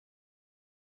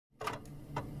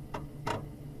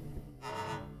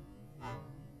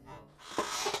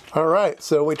All right,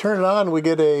 so we turn it on, we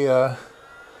get a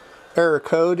error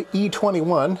code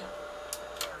E21,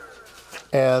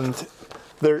 and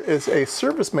there is a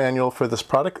service manual for this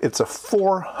product. It's a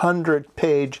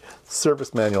 400-page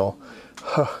service manual.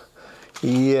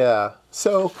 Yeah,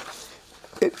 so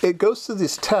it goes through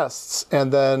these tests,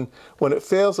 and then when it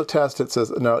fails a test, it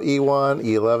says, no, E1,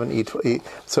 E11, E12,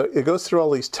 so it goes through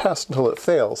all these tests until it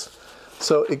fails.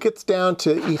 So it gets down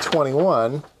to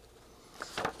E21,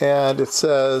 and it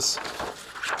says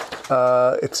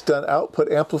it's done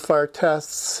output amplifier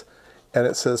tests, and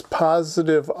it says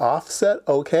positive offset,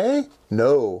 okay?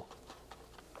 No.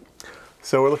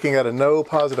 So we're looking at a no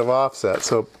positive offset.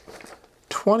 So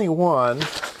 21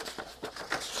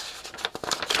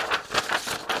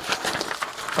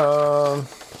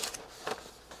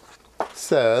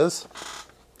 says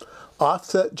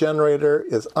offset generator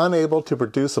is unable to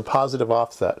produce a positive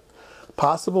offset.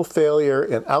 Possible failure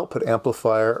in output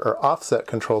amplifier or offset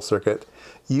control circuit,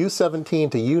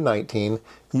 U17 to U19,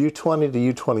 U20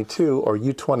 to U22, or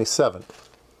U27.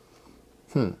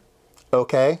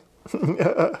 Okay.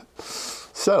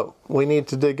 So, we need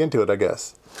to dig into it, I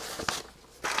guess.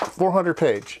 400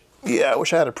 page. Yeah, I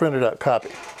wish I had a printed out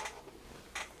copy.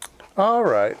 All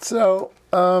right, so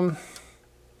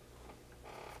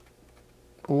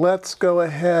let's go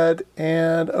ahead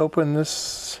and open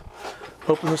this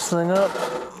thing up.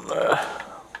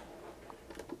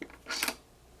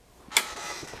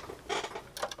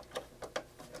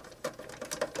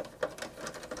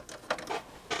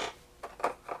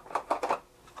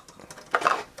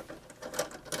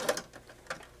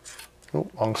 Oh,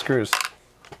 long screws.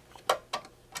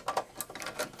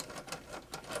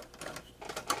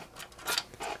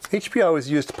 HP always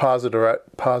used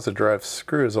posi-drive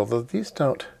screws, although these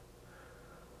don't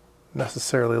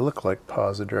necessarily look like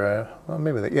posi-drive. Well,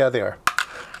 maybe they, yeah, they are.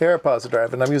 They are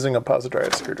posi-drive, and I'm using a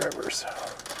posi-drive screwdrivers.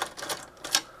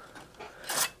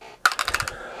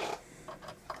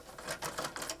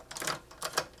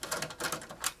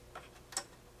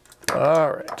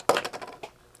 All right.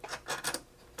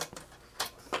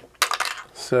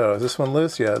 So is this one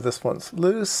loose? Yeah, this one's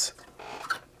loose.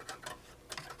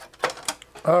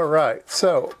 All right,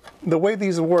 so the way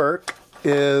these work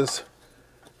is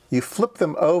you flip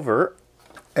them over,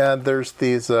 and there's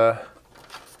these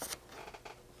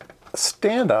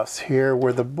standoffs here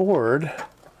where the board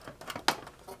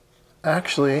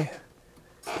actually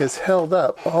is held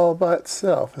up all by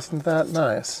itself. Isn't that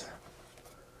nice?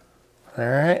 All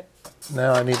right,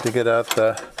 now I need to get out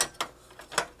the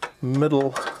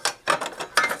middle.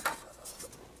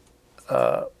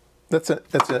 That's a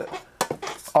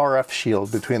RF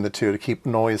shield between the two to keep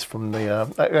noise from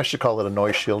the, I should call it a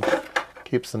noise shield.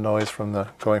 Keeps the noise from the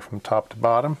going from top to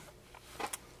bottom.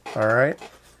 All right,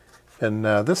 and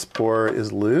this bore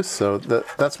is loose, so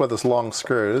that's why there's long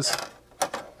screws.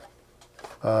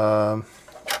 All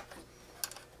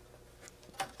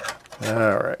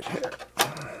right, here.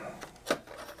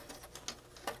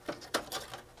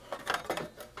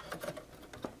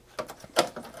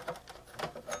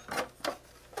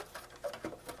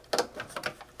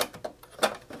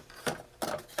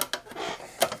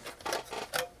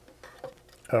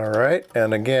 All right,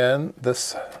 and again,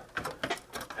 this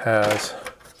has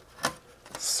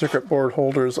circuit board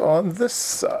holders on this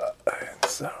side.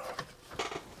 So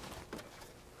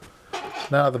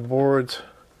now the boards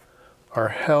are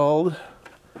held,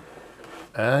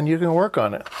 and you can work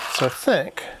on it. So I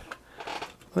think,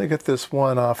 let me get this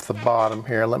one off the bottom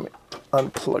here. Let me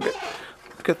unplug it.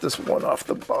 Get this one off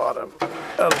the bottom.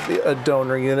 That'll be a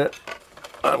donor unit.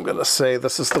 I'm gonna say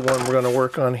this is the one we're gonna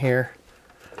work on here.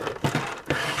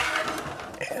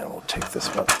 Take this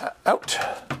one out.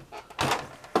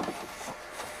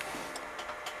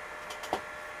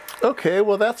 Okay,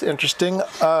 well that's interesting.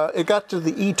 It got to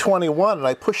the E21 and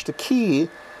I pushed the key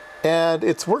and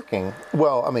it's working.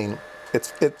 Well, I mean,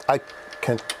 I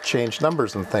can change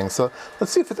numbers and things. So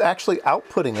let's see if it's actually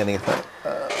outputting anything.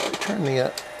 Turn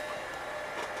the,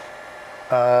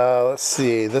 let's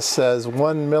see, this says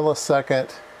 1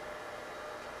 millisecond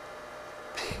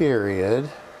period.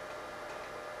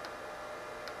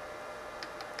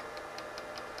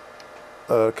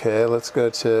 Okay, let's go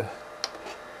to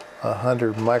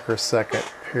 100 microsecond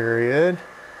period.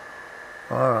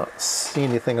 I don't see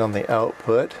anything on the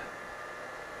output.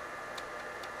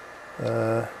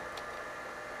 How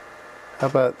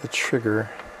about the trigger?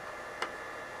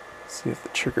 Let's see if the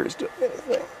trigger is doing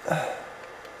anything.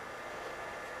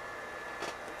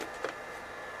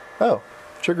 Oh,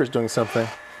 the trigger's doing something.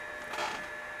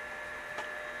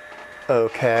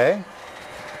 Okay.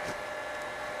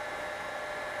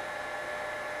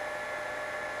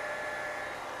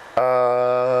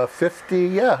 50,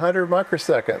 yeah, 100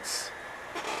 microseconds.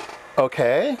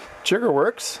 Okay, trigger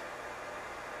works.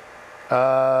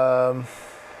 All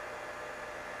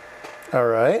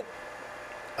right.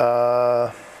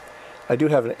 I do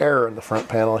have an error in the front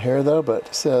panel here though, but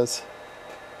it says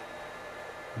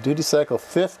duty cycle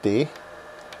 50.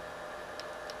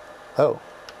 Oh.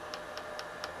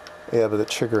 Yeah, but the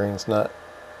triggering's not.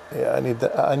 Yeah, I need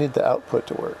the output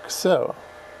to work. So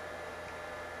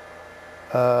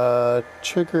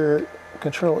trigger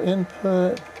control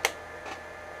input,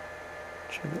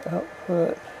 trigger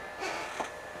output.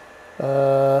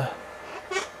 All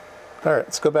right,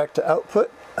 let's go back to output.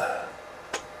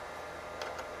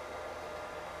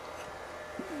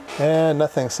 And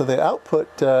nothing. So the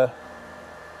output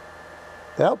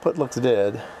looks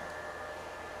dead.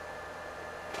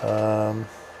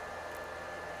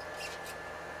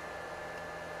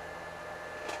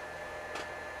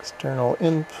 External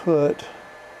input.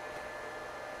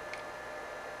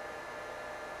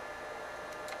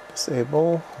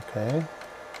 Disable. Okay.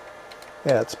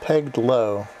 Yeah, it's pegged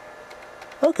low.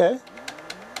 Okay.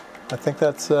 I think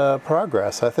that's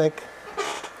progress. I think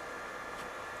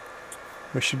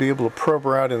we should be able to probe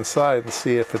around inside and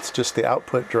see if it's just the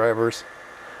output drivers.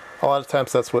 A lot of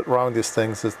times that's what's wrong with these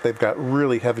things, is they've got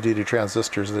really heavy-duty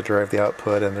transistors that drive the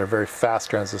output, and they're very fast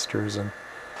transistors, and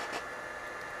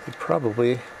they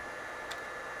probably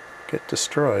get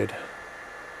destroyed.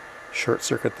 Short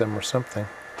circuit them or something.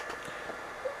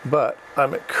 But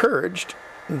I'm encouraged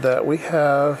that we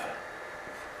have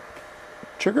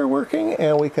trigger working,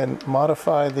 and we can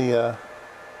modify the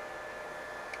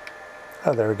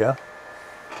oh, there we go.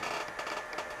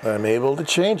 I'm able to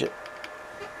change it.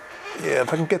 Yeah,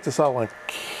 if I can get this all on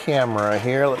camera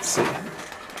here, let's see.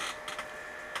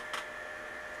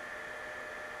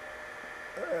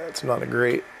 It's not a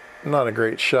great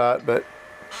shot, but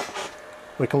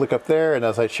we can look up there, and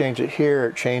as I change it here,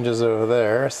 it changes over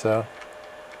there, so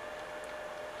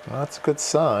well, that's a good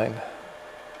sign.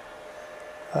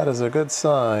 That is a good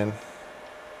sign.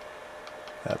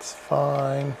 That's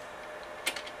fine.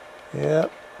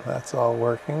 Yep, that's all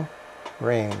working.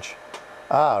 Range.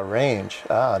 Ah, range.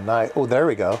 Ah, nice. Oh, there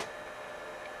we go.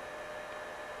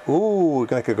 Ooh,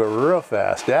 I could go real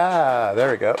fast. Ah,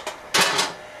 there we go.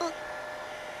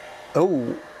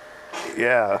 Oh,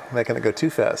 yeah, making it go too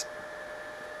fast.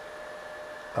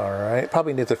 All right,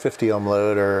 probably needs a 50 ohm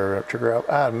load or a trigger out.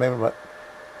 Ah, maybe what?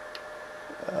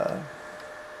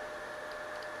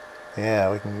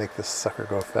 Yeah, we can make this sucker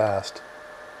go fast.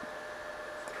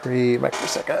 3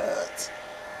 microseconds.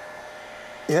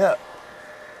 Yeah.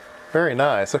 Very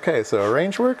nice. Okay, so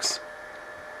range works.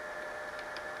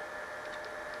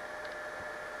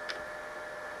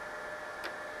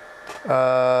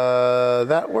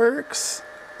 That works.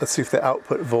 Let's see if the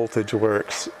output voltage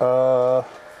works. Oh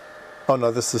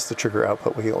no, this is the trigger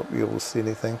output. We won't be able to see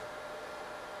anything.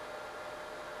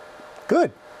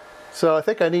 Good. So I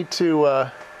think I need to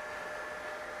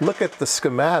look at the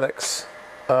schematics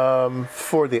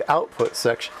for the output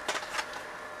section.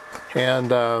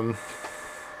 And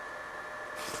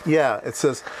yeah, it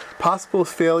says possible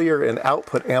failure in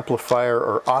output amplifier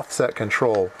or offset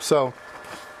control. So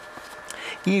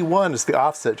E1 is the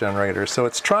offset generator. So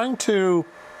it's trying to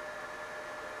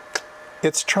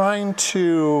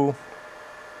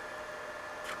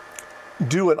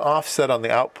do an offset on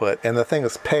the output, and the thing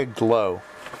is pegged low.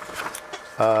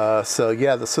 So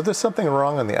yeah, so there's something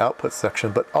wrong on the output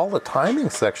section, but all the timing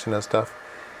section and stuff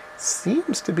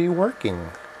seems to be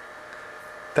working.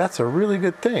 That's a really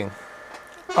good thing.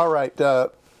 All right,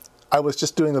 I was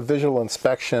just doing a visual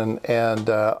inspection, and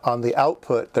on the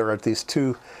output there are these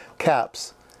two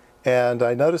caps, and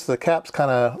I noticed the caps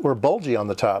kind of were bulgy on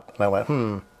the top, and I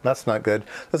went, that's not good.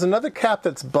 There's another cap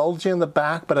that's bulgy in the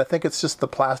back, but I think it's just the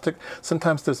plastic.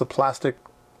 Sometimes there's a plastic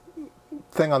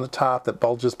thing on the top that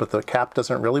bulges, but the cap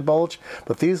doesn't really bulge.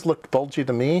 But these looked bulgy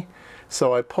to me,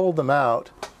 so I pulled them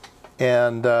out,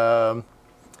 and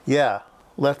yeah,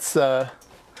 let's.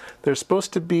 They're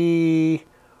supposed to be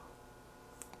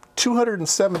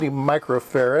 270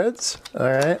 microfarads. All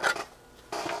right.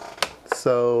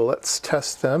 So let's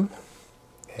test them,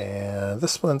 and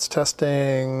this one's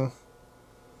testing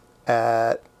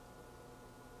at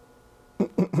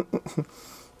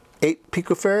 8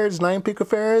 picofarads, 9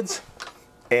 picofarads,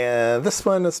 and this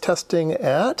one is testing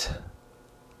at,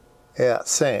 yeah,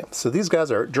 same. So these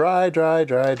guys are dry, dry,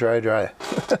 dry, dry, dry.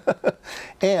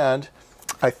 And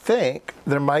I think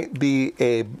there might be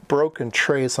a broken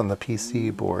trace on the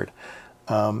PC board.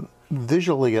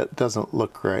 Visually it doesn't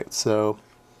look great, so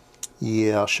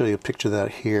yeah, I'll show you a picture of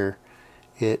that here.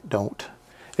 It don't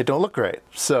look great.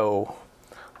 So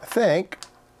I think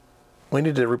we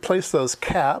need to replace those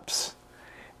caps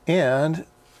and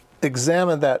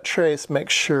examine that trace, make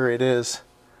sure it is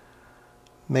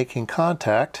making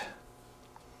contact,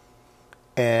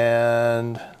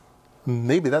 and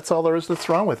maybe that's all there is that's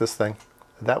wrong with this thing.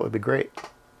 That would be great.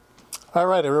 All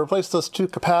right, I replaced those two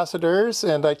capacitors,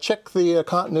 and I checked the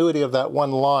continuity of that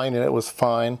one line, and it was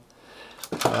fine.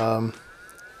 And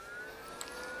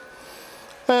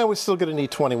we still get an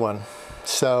E21.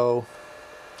 So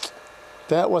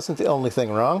that wasn't the only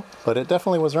thing wrong, but it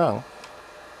definitely was wrong.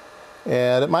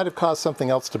 And it might have caused something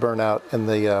else to burn out in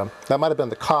the, that might have been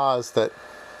the cause, that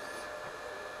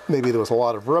maybe there was a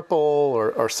lot of ripple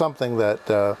or something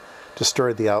that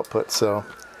destroyed the output. So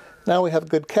now we have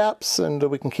good caps and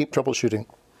we can keep troubleshooting.